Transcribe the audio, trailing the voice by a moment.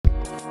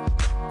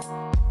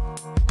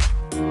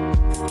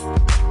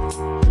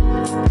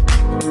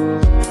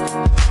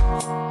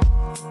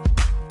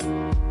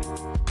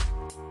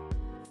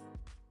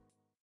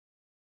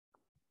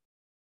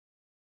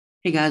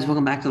Hey guys,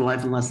 welcome back to the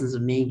Life and Lessons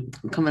of Me.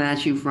 I'm coming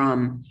at you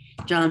from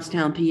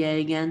Johnstown, PA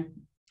again.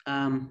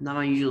 Not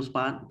my usual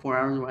spot, 4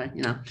 hours away.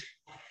 I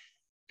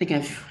think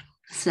I've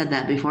said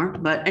that before,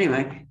 but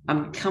anyway,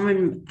 I'm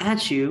coming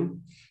at you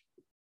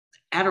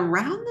at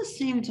around the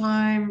same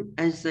time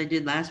as I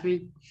did last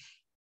week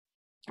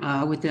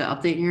with the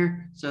update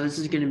here. So this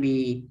is going to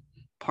be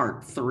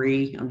part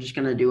three. I'm just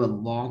going to do a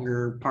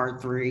longer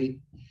part three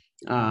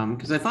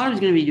because I thought I was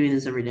going to be doing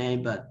this every day,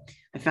 but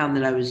I found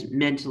that I was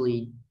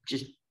mentally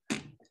just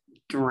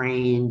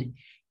drained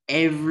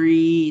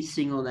every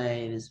single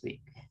day this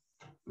week.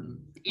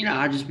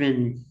 I've just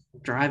been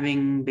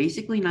driving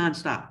basically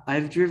nonstop.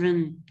 I've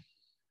driven,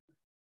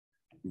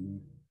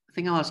 I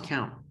think I lost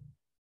count.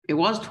 It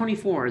was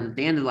 24 at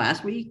the end of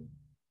last week.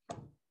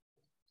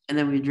 And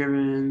then we've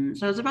driven,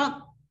 so it's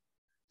about,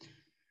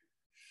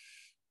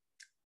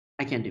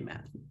 I can't do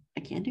math.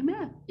 I can't do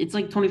math. It's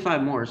like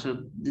 25 more,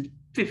 so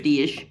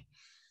 50 ish.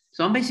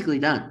 So I'm basically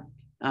done.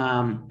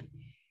 Um,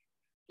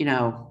 you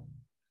know,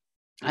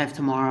 I have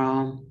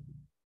tomorrow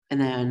and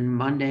then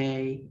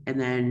Monday and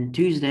then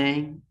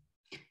Tuesday.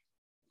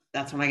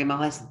 That's when I get my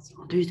license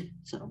on Tuesday.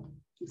 So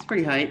it's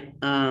pretty hype.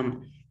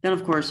 Then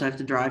of course I have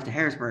to drive to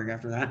Harrisburg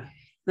after that.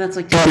 That's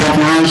like 2.5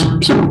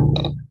 hours.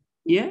 So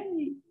yeah,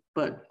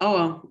 but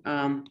oh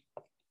well.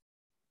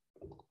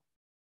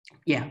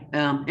 Yeah,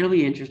 it'll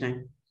be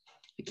interesting.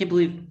 I can't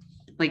believe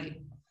like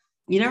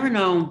you never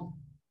know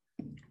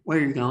where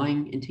you're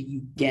going until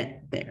you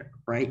get there,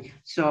 right?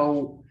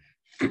 So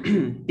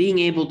being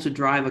able to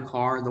drive a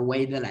car the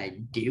way that I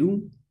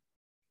do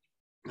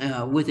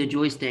with a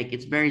joystick,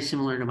 it's very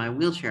similar to my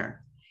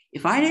wheelchair.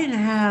 If I didn't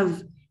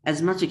have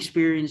as much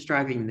experience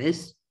driving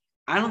this,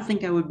 I don't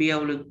think I would be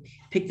able to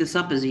pick this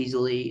up as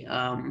easily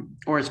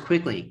or as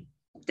quickly.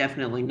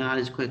 Definitely not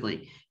as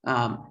quickly.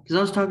 Because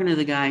I was talking to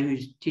the guy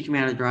who's teaching me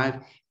how to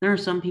drive. There are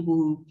some people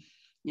who,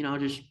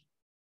 just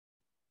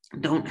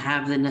don't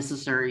have the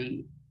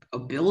necessary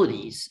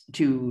abilities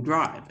to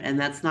drive, and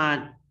that's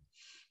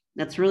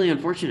really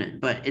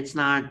unfortunate. But it's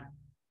not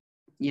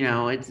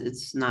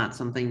it's not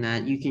something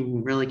that you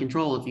can really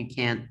control if you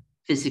can't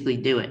physically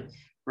do it,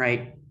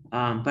 right?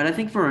 But I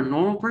think for a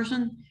normal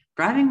person,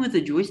 driving with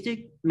a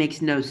joystick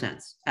makes no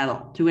sense at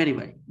all to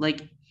anybody.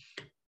 Like,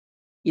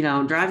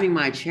 driving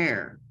my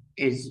chair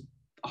is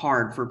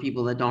hard for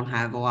people that don't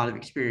have a lot of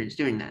experience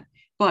doing that.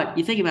 But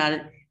you think about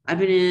it, I've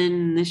been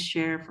in this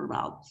chair for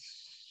about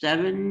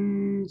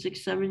 7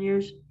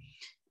 years,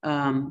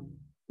 um,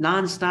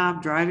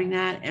 nonstop driving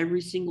that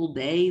every single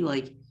day.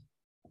 Like,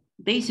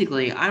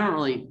 basically, I don't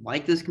really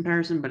like this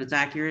comparison, but it's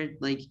accurate.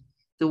 Like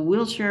the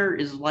wheelchair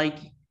is like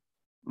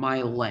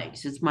my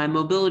legs. It's my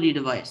mobility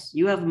device.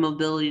 You have a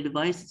mobility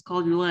device. It's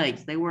called your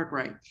legs. They work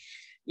right,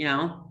 you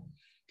know.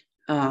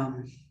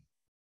 Um,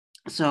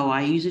 so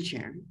I use a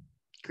chair.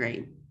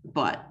 Great,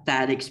 but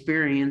that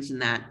experience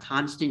and that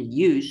constant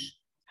use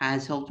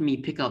has helped me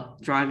pick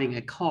up driving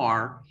a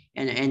car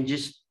and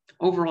just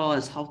overall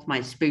has helped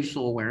my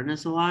spatial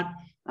awareness a lot.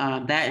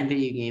 That and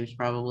video games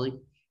probably.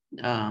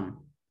 Um,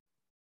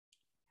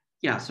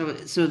 yeah, so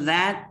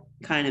that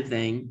kind of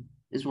thing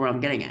is where I'm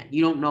getting at.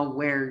 You don't know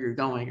where you're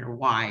going or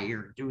why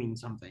you're doing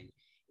something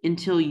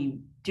until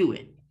you do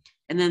it.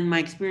 And then my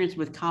experience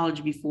with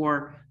college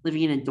before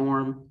living in a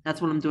dorm,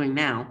 that's what I'm doing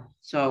now.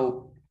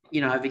 So,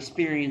 I've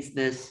experienced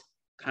this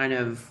kind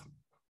of,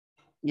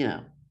 you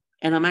know,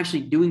 and I'm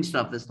actually doing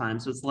stuff this time.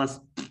 So it's less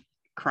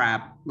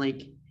crap.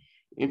 Like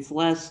it's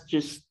less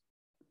just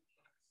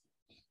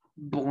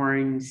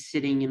boring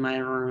sitting in my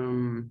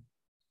room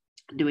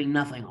doing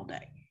nothing all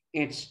day.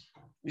 It's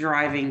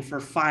driving for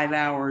 5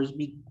 hours,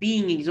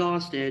 being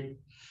exhausted,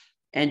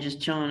 and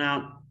just chilling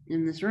out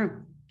in this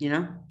room.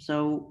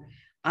 So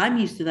I'm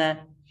used to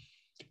that.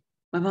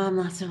 My mom,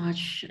 not so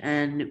much.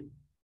 And,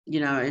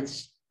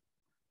 it's,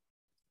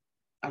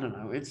 I don't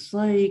know, it's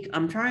like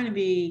I'm trying to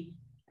be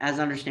as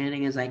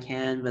understanding as I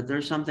can, but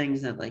there's some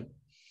things that like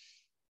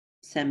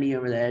send me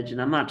over the edge,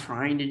 and I'm not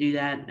trying to do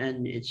that.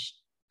 And it's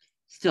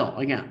still,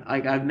 again,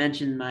 like I've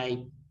mentioned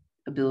my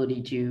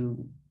ability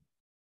to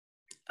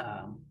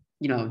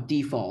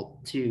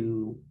default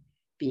to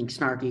being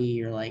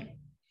snarky or like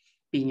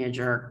being a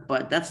jerk,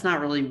 but that's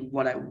not really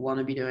what I want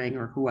to be doing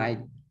or who I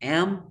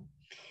am.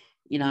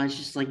 It's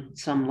just like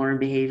some learned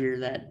behavior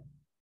that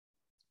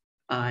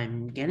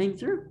I'm getting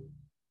through.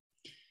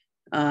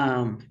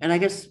 And I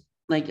guess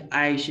like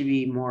I should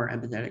be more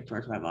empathetic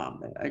towards my mom,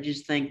 but I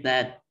just think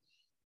that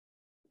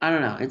I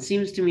don't know. It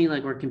seems to me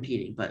like we're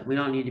competing, but we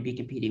don't need to be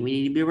competing. We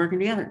need to be working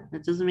together.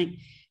 That doesn't make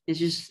it's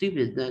just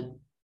stupid that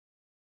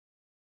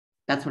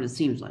that's what it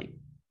seems like.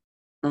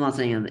 I'm not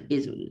saying that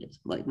is what it is.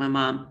 Like my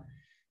mom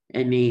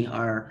and me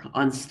are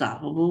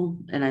unstoppable,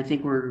 and I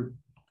think we're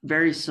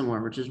very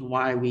similar, which is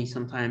why we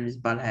sometimes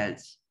butt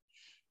heads.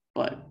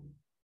 But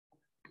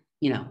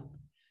you know,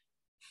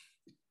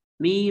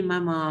 me and my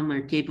mom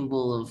are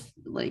capable of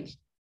like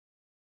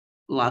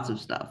lots of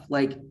stuff.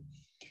 Like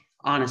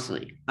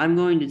honestly, I'm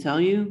going to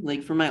tell you,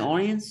 like for my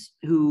audience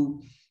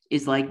who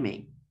is like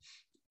me,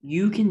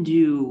 you can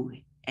do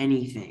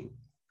anything.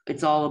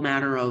 It's all a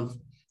matter of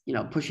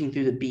pushing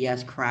through the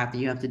BS crap that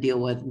you have to deal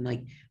with and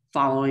like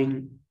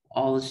following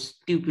all the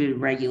stupid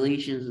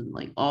regulations and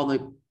like all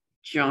the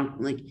junk.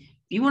 Like, if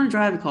you want to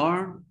drive a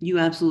car, you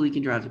absolutely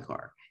can drive the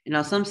car. And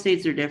now some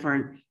states are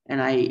different,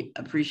 and I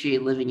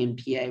appreciate living in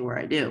PA where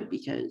I do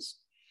because,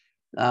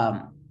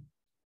 um,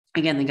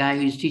 again, the guy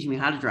who's teaching me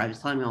how to drive is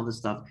telling me all this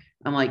stuff.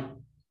 I'm like,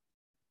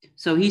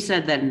 so he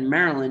said that in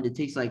Maryland it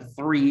takes like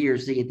 3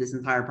 years to get this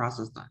entire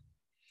process done.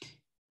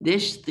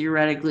 This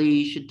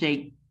theoretically should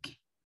take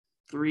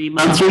 3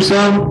 months or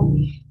so,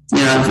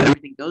 if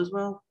everything goes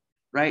well,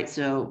 right?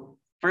 So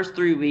first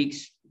 3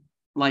 weeks,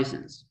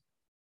 license.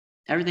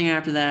 Everything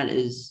after that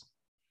is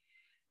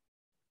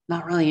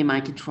not really in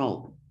my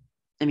control.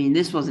 I mean,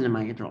 this wasn't in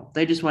my control.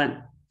 They just went,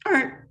 all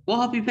right, we'll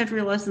help you pay for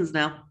your lessons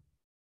now.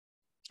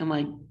 I'm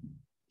like,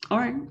 all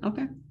right,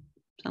 okay,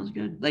 sounds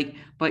good. Like,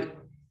 but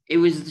it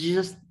was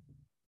just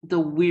the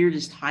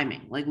weirdest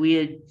timing. Like, we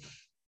had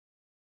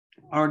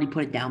already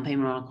put a down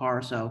payment on a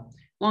car. So,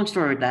 long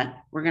story with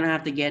that, we're gonna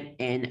have to get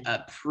an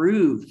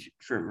approved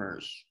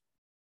Traverse.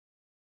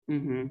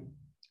 Mm-hmm.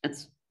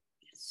 It's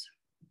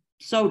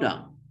so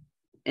dumb.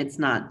 It's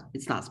not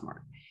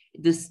smart.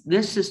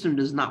 This system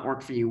does not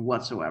work for you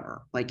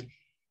whatsoever. Like,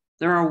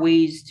 there are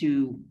ways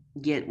to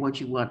get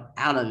what you want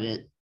out of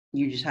it.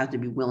 You just have to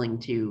be willing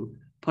to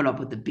put up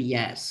with the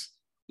BS.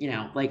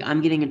 Like,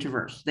 I'm getting a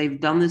Traverse. They've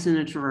done this in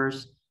a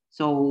Traverse,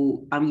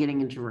 so I'm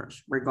getting a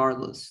Traverse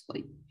regardless.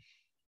 Like,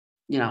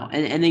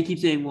 and they keep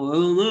saying, well, I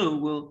don't know.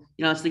 Well,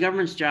 it's the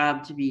government's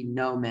job to be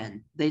no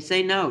men. They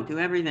say no to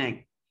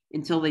everything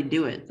until they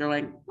do it. They're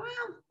like, well,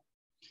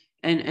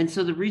 and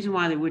so the reason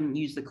why they wouldn't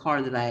use the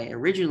car that I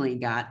originally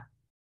got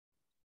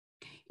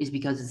is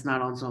because it's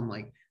not on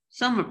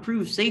some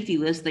approved safety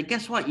list that,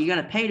 guess what, you got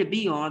to pay to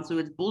be on, so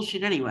it's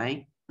bullshit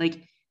anyway.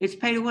 Like, it's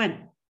pay to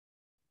win.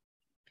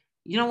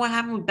 You know what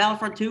happened with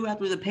Battlefront 2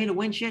 after the pay to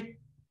win shit?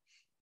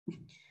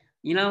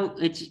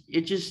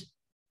 It just,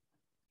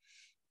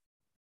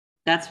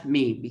 that's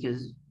me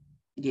because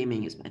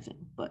gaming is my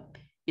thing. But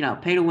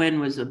pay to win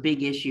was a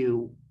big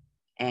issue,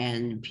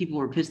 and people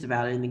were pissed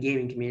about it in the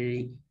gaming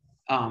community,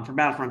 for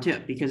Battlefront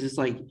 2, because it's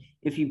like,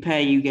 if you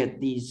pay, you get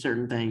these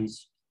certain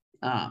things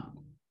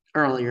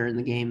earlier in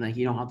the game. Like,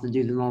 you don't have to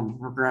do the normal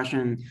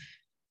progression,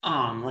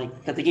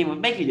 like that the game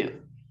would make you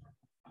do.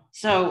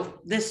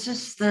 So this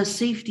is the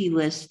safety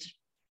list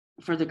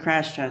for the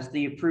crash test,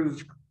 the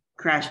approved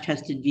crash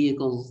tested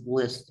vehicles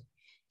list.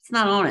 It's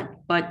not on it,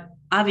 but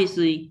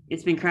obviously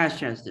it's been crash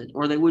tested,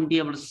 or they wouldn't be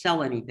able to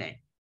sell anything,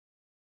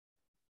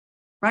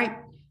 right?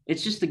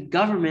 It's just the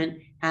government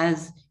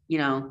has,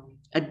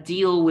 a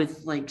deal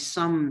with like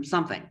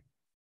something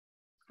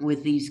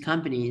with these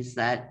companies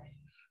that,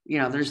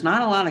 there's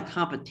not a lot of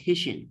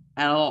competition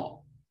at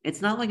all.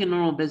 It's not like a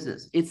normal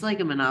business. It's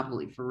like a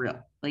monopoly for real.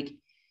 Like,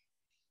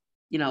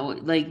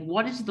 like,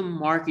 what is the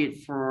market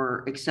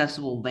for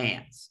accessible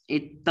vans?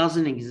 It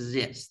doesn't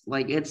exist.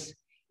 Like, it's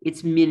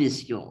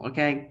minuscule.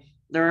 Okay.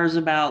 There's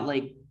about,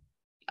 like,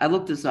 I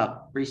looked this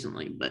up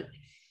recently, but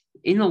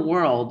in the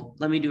world,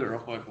 let me do it real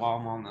quick while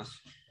I'm on this,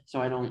 so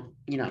I don't,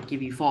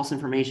 give you false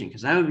information,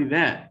 because that would be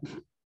bad.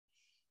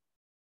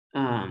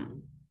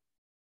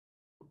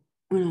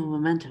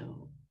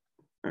 Memento.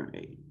 All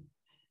right.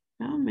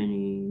 How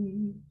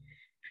many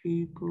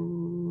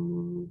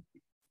people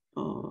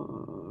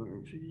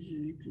are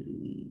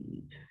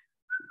physically...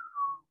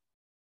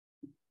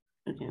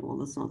 Okay, well,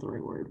 that's not the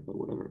right word, but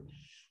whatever.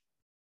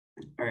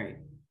 All right.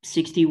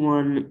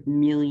 61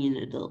 million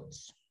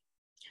adults.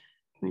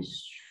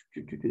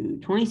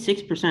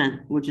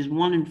 26%, which is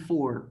 1 in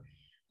 4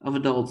 of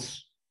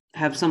adults,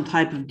 have some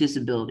type of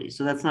disability.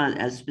 So that's not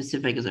as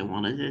specific as I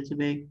wanted it to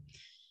be.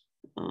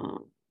 Here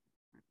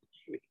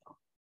we go.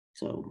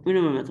 So,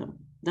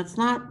 that's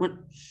not what.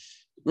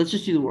 Let's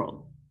just do the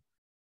world.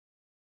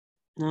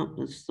 No,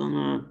 that's still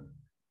not.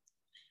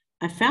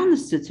 I found the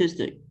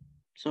statistic,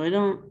 so I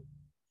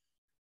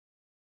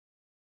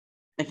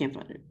can't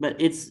find it, but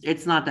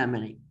it's not that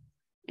many.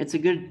 It's a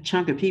good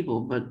chunk of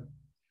people, but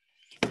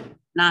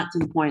not to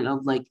the point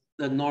of like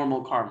the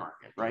normal car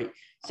market, right?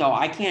 So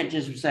I can't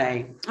just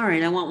say, all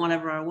right, I want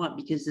whatever I want,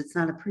 because it's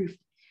not approved.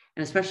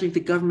 And especially if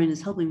the government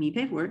is helping me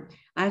pay for it,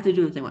 I have to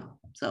do what they want.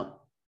 So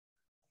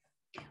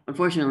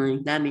unfortunately,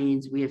 that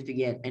means we have to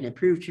get an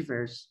approved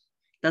Traverse.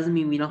 Doesn't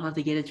mean we don't have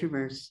to get a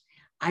Traverse.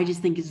 I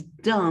just think it's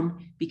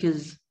dumb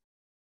because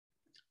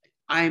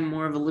I'm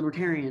more of a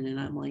libertarian, and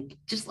I'm like,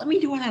 just let me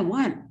do what I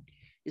want.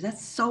 Is that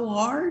so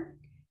hard?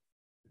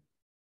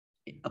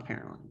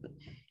 Apparently, but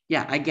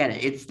yeah, I get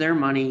it. It's their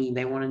money.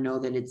 They want to know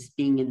that it's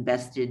being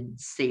invested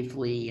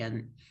safely,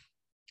 and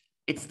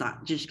it's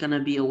not just going to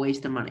be a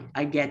waste of money.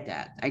 I get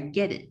that. I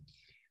get it.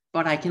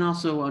 But I can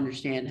also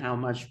understand how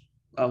much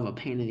of a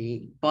pain in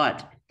the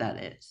butt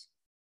that is.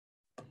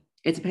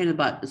 It's a pain in the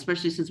butt,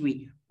 especially since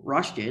we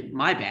rushed it.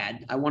 My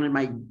bad. I wanted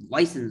my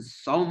license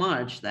so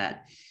much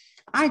that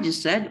I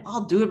just said,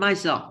 I'll do it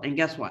myself. And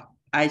guess what?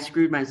 I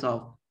screwed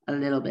myself a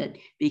little bit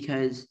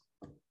because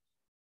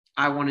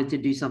I wanted to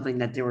do something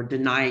that they were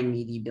denying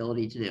me the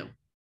ability to do.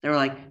 They were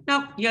like,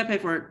 nope, you got to pay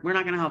for it. We're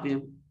not going to help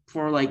you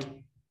for like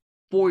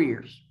 4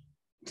 years.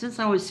 since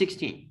I was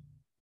 16.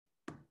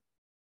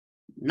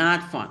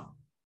 Not fun.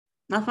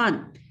 Not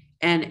fun.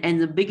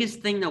 And the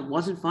biggest thing that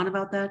wasn't fun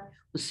about that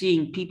was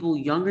seeing people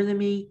younger than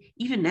me,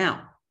 even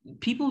now,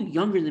 people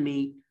younger than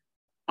me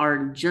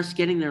are just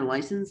getting their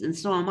license, and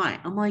so am I.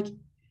 I'm like,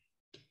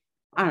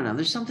 I don't know.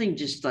 There's something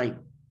just like,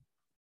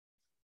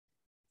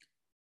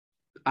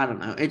 I don't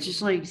know. It's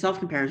just like self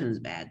comparison is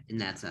bad in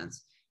that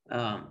sense.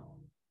 Um,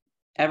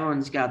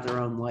 Everyone's got their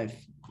own life.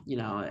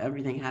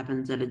 Everything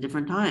happens at a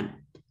different time,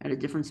 at a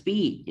different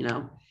speed.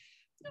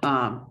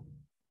 Um,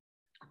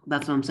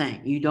 that's what I'm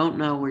saying. You don't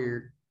know where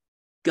you're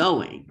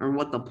going or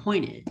what the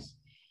point is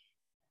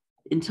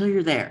until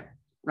you're there,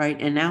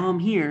 right? And now I'm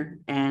here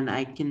and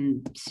I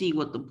can see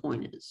what the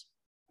point is,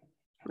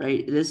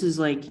 right? This is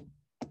like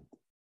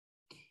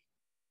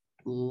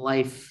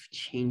life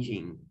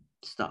changing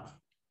stuff.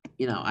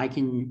 I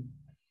can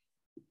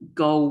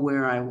go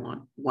where I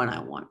want when I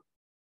want.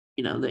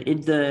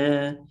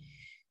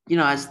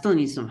 I still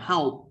need some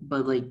help,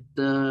 but like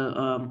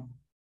the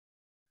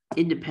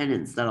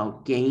independence that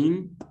I'll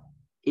gain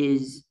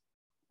is,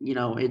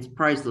 it's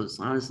priceless,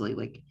 honestly.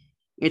 Like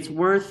it's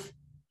worth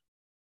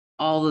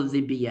all of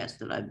the BS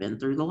that I've been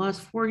through the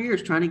last 4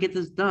 years trying to get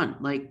this done.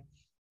 Like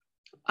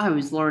I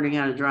was learning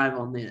how to drive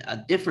on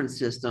a different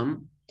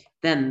system.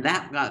 Then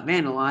that got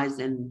vandalized.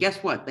 And guess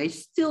what? They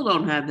still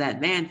don't have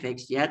that van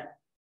fixed yet.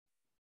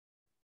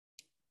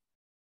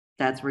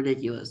 That's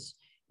ridiculous.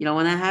 You know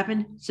when that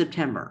happened?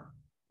 September.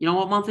 You know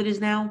what month it is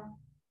now?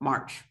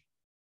 March.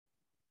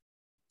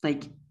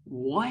 Like,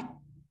 what?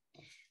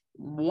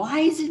 Why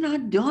is it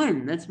not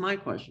done? That's my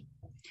question.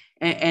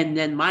 And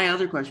then my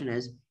other question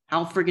is,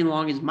 how freaking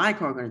long is my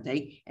car going to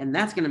take? And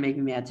that's going to make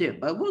me mad too.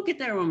 But we'll get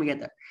there when we get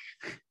there.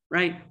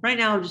 Right? Right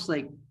now, I'm just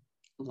like,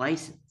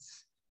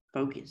 license,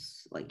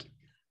 focus. Like,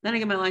 then I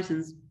get my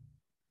license.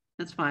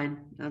 That's fine.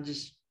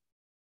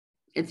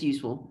 It's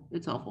useful.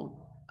 It's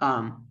helpful.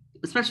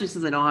 Especially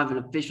since I don't have an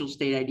official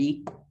state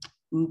ID.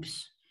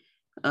 Oops.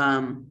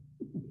 But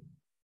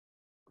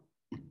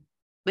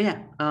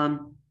yeah,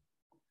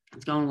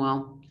 it's going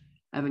well.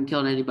 I haven't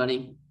killed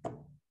anybody.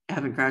 I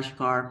haven't crashed a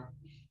car.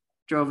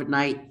 Drove at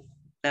night.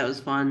 That was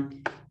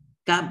fun.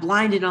 Got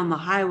blinded on the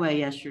highway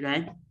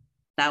yesterday.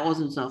 That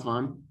wasn't so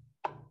fun.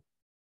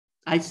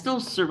 I still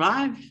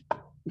survived.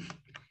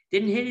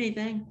 Didn't hit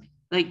anything.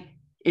 Like,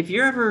 if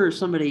you're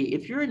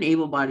an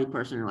able-bodied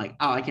person, you're like,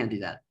 oh, I can't do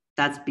that.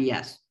 That's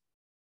BS.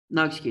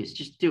 No excuse.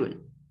 Just do it.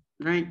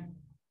 Right?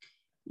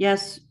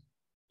 Yes,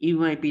 you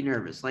might be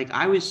nervous. Like,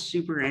 I was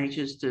super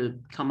anxious to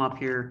come up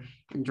here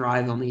and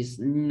drive on these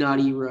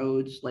nutty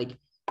roads. Like,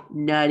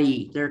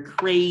 nutty. They're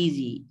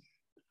crazy.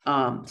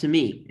 To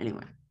me,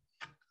 anyway.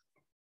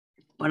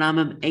 But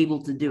I'm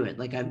able to do it.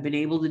 Like, I've been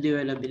able to do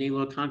it. I've been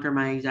able to conquer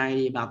my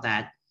anxiety about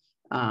that.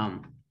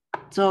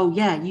 So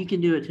yeah, you can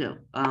do it too.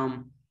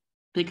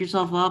 Pick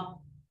yourself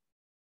up,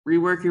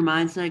 rework your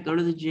mindset, go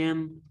to the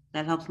gym.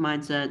 That helps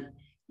mindset.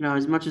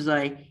 As much as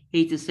I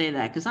hate to say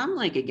that, because I'm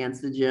like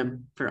against the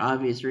gym for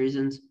obvious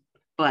reasons,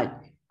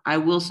 but I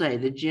will say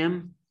the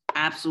gym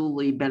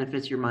absolutely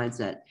benefits your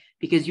mindset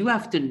because you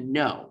have to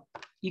know.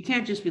 You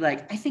can't just be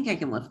like, I think I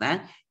can lift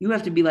that. You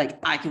have to be like,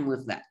 I can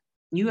lift that.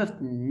 You have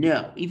to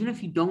know. Even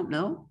if you don't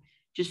know,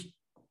 just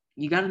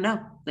you got to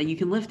know that you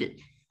can lift it.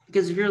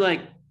 Because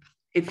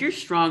if you're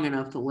strong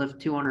enough to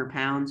lift 200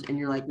 pounds and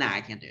you're like, nah, I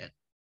can't do it,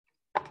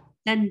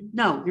 then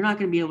no, you're not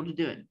going to be able to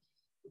do it,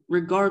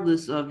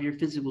 regardless of your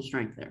physical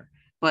strength there.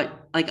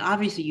 But like,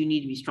 obviously, you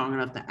need to be strong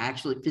enough to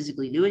actually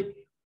physically do it.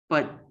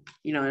 But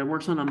it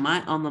works on the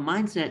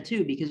mindset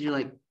too, because you're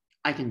like,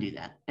 I can do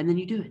that, and then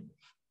you do it.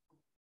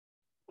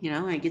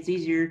 And it gets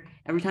easier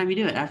every time you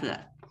do it after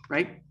that,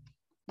 right?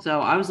 So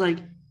I was like,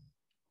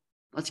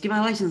 let's get my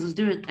license, let's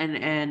do it.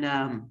 And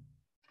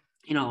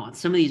on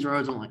some of these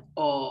roads, I'm like,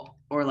 oh,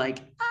 or like,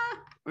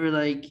 or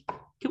like,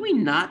 can we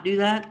not do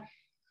that?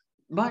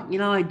 But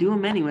I do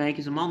them anyway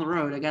because I'm on the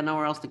road. I got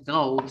nowhere else to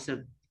go.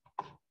 So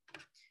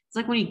it's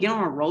like when you get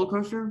on a roller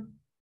coaster.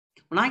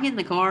 When I get in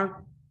the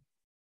car,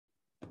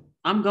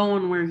 I'm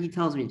going where he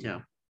tells me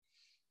to.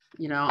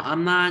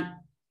 I'm not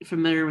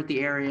familiar with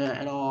the area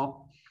at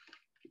all.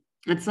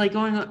 It's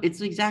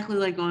exactly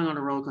like going on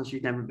a roller coaster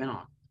you've never been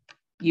on.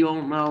 You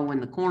don't know when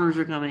the corners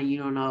are coming. You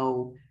don't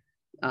know,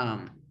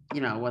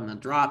 when the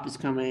drop is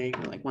coming,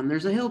 or like when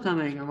there's a hill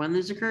coming, or when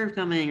there's a curve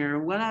coming,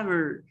 or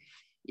whatever.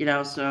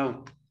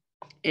 So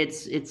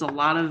it's a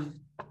lot of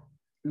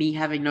me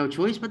having no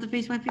choice but to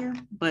face my fear.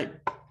 But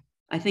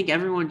I think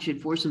everyone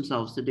should force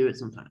themselves to do it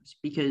sometimes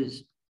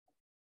because,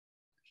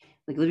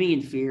 like, living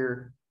in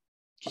fear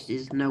just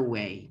is no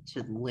way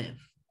to live.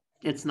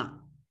 It's not.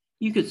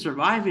 You could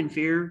survive in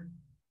fear.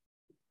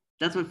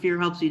 That's what fear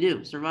helps you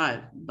do,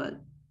 survive.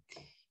 But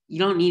you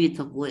don't need it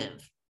to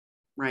live,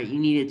 right? You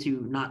need it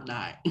to not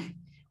die,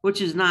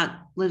 which is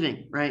not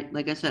living, right?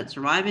 Like I said,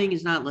 surviving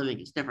is not living.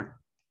 It's different.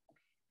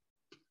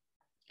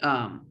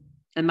 And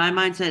my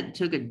mindset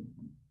took a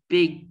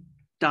big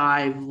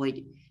dive. Like,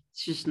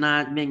 it's just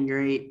not been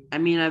great. I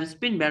mean, it's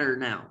been better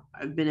now.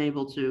 I've been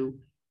able to,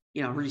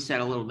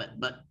 reset a little bit,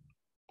 but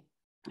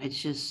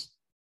it's just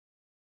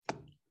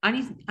I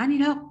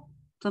need help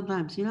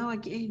sometimes.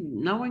 Like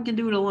no one can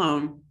do it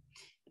alone.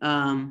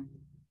 Um,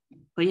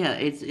 but yeah,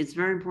 it's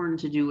very important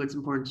to do what's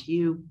important to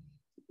you.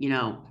 You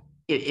know,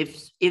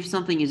 if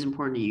something is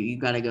important to you, you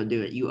got to go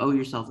do it. You owe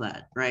yourself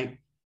that, right?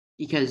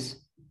 Because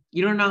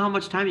you don't know how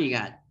much time you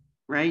got,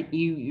 right?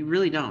 You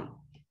really don't.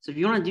 So if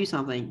you want to do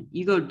something,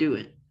 you go do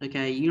it.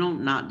 Okay, you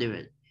don't not do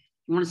it.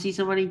 You want to see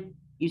somebody,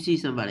 you see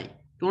somebody.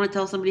 If you want to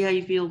tell somebody how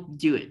you feel,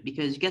 do it.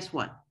 Because guess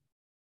what?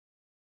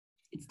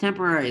 It's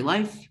temporary.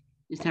 Life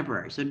is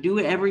temporary. So do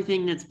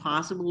everything that's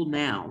possible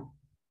now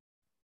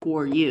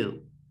for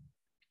you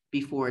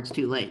before it's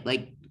too late.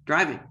 Like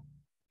driving.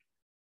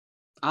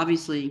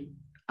 Obviously,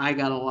 I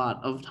got a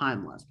lot of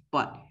time left,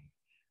 but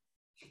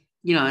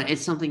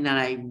it's something that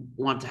I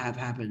want to have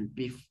happen.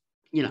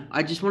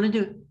 I just want to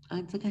do it.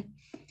 It's okay.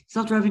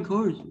 Stop driving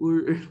cars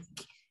or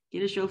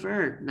get a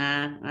chauffeur.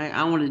 Nah,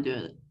 I want to do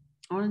it.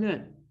 I want to do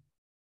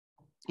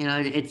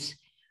it. It's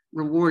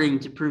rewarding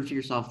to prove to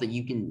yourself that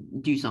you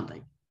can do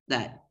something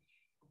that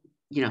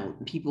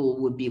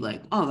people would be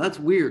like, oh, that's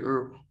weird,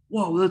 or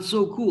whoa, that's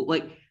so cool.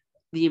 Like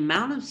the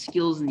amount of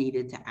skills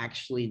needed to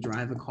actually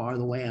drive a car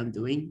the way I'm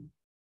doing,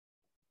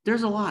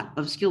 there's a lot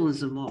of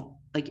skills involved.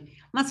 Like, I'm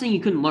not saying you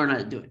couldn't learn how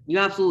to do it. You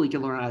absolutely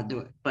can learn how to do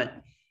it, but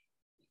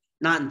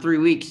not in 3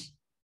 weeks.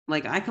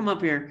 Like, I come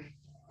up here,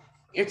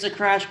 it's a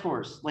crash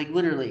course. Like,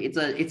 literally,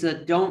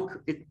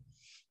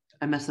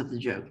 I messed up the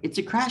joke. It's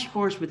a crash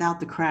course without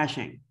the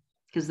crashing,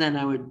 because then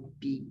I would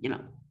be,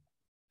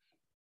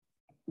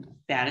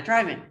 bad at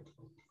driving.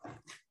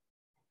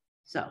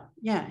 So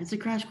yeah, it's a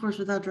crash course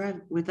without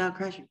crashing. Oh my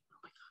god!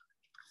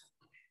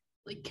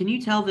 Like, can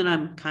you tell that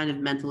I'm kind of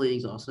mentally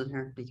exhausted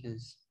here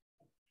because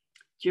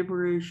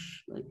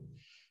gibberish? Like,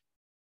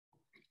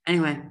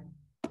 anyway,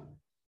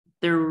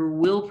 there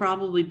will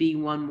probably be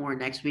one more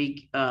next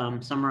week,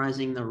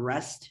 summarizing the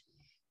rest,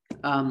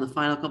 the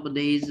final couple of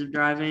days of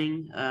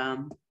driving.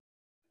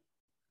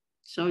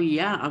 So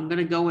yeah, I'm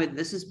gonna go with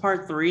this is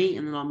part 3,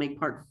 and then I'll make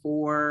part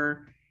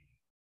 4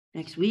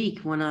 next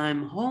week when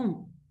I'm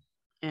home,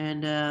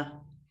 and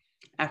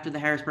after the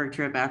Harrisburg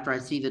trip, after I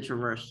see the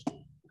Traverse.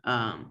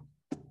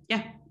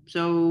 Yeah,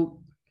 so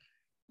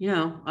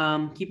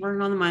keep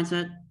working on the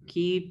mindset,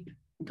 keep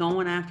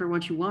going after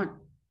what you want,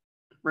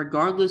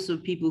 regardless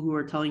of people who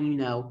are telling you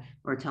no,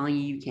 or telling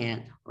you you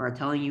can't, or are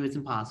telling you it's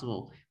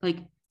impossible. Like,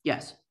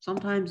 yes,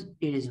 sometimes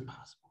it is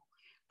impossible,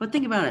 but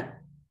think about it.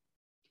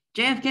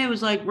 JFK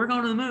was like, we're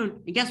going to the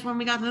moon, and guess when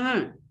we got to the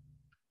moon?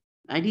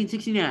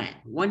 1969,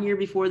 1 year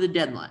before the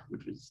deadline,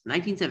 which was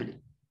 1970.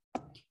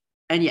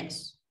 And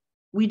yes,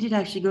 we did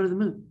actually go to the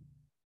moon.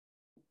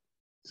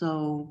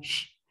 So,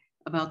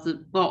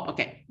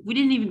 okay, we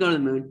didn't even go to the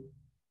moon.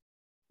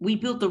 We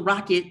built the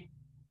rocket,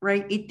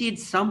 right? It did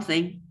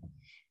something.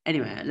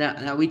 Anyway,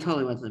 no, we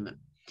totally went to the moon.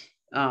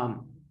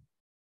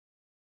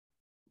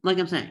 Like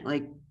I'm saying,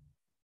 like,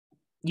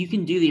 you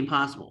can do the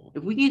impossible.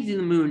 If we get to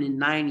the moon in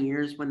 9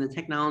 years when the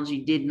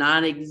technology did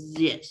not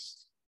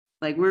exist,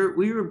 like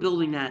we were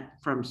building that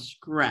from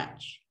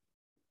scratch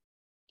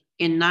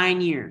in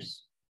 9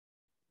 years,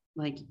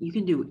 like you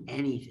can do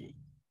anything.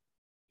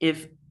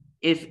 If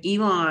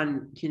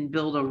Elon can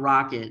build a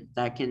rocket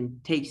that can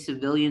take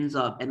civilians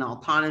up and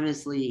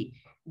autonomously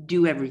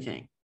do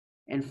everything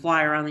and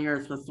fly around the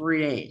earth for 3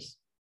 days,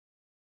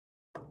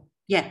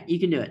 yeah, you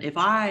can do it. If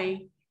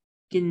I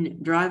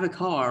can drive a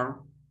car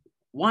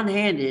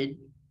one-handed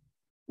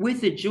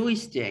with a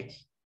joystick,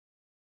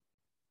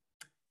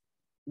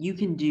 you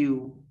can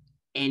do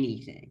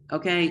anything.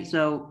 Okay,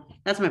 so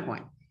that's my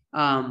point.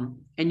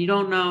 And you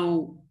don't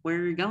know where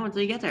you're going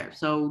until you get there.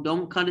 So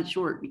don't cut it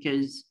short,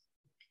 because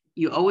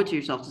you owe it to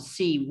yourself to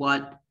see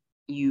what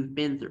you've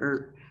been through,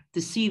 or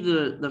to see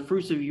the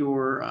fruits of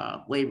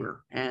your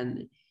labor,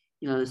 and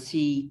to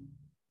see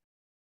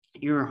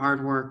your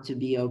hard work to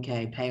be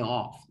okay, pay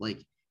off.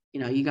 Like,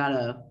 you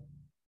gotta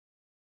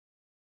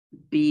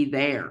be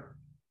there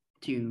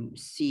to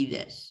see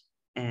this,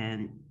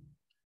 and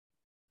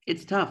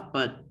it's tough,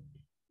 but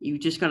you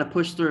just got to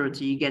push through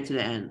until you get to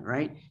the end,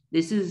 right?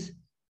 This is,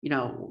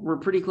 we're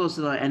pretty close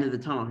to the end of the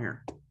tunnel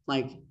here.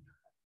 Like,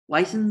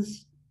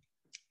 license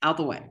out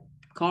the way,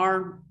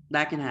 car,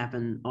 that can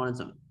happen on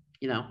its own.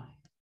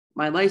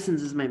 My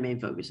license is my main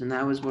focus, and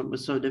that was what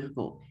was so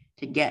difficult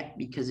to get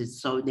because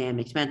it's so damn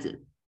expensive.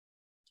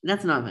 And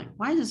that's another thing.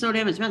 Why is it so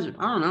damn expensive?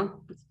 I don't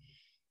know,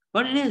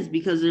 but it is,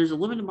 because there's a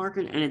limited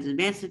market and it's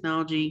advanced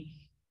technology,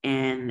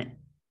 and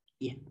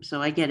yeah,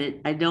 so I get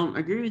it. I don't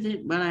agree with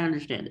it, but I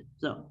understand it.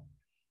 So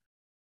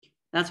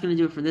that's going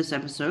to do it for this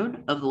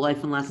episode of the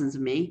Life and Lessons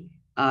of Me.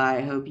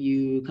 I hope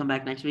you come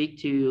back next week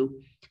to,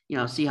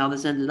 see how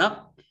this ended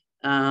up.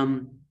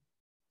 And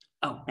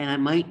I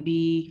might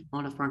be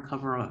on a front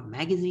cover of a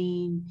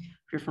magazine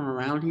if you're from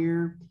around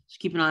here. Just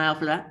keep an eye out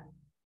for that.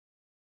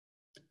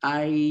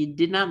 I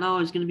did not know I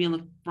was going to be on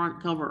the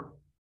front cover.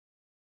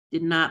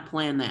 Did not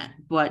plan that,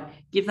 but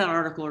give that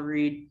article a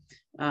read.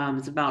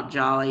 It's about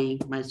Jolly,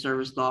 my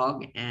service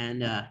dog,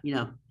 and a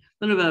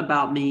little bit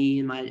about me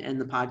and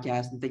the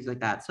podcast and things like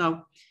that.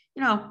 So,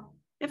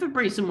 if it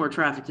brings some more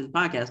traffic to the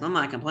podcast, I'm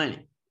not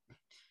complaining.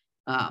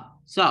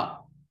 So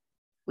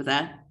with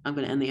that, I'm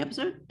going to end the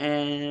episode.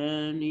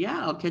 And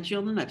yeah, I'll catch you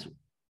on the next one.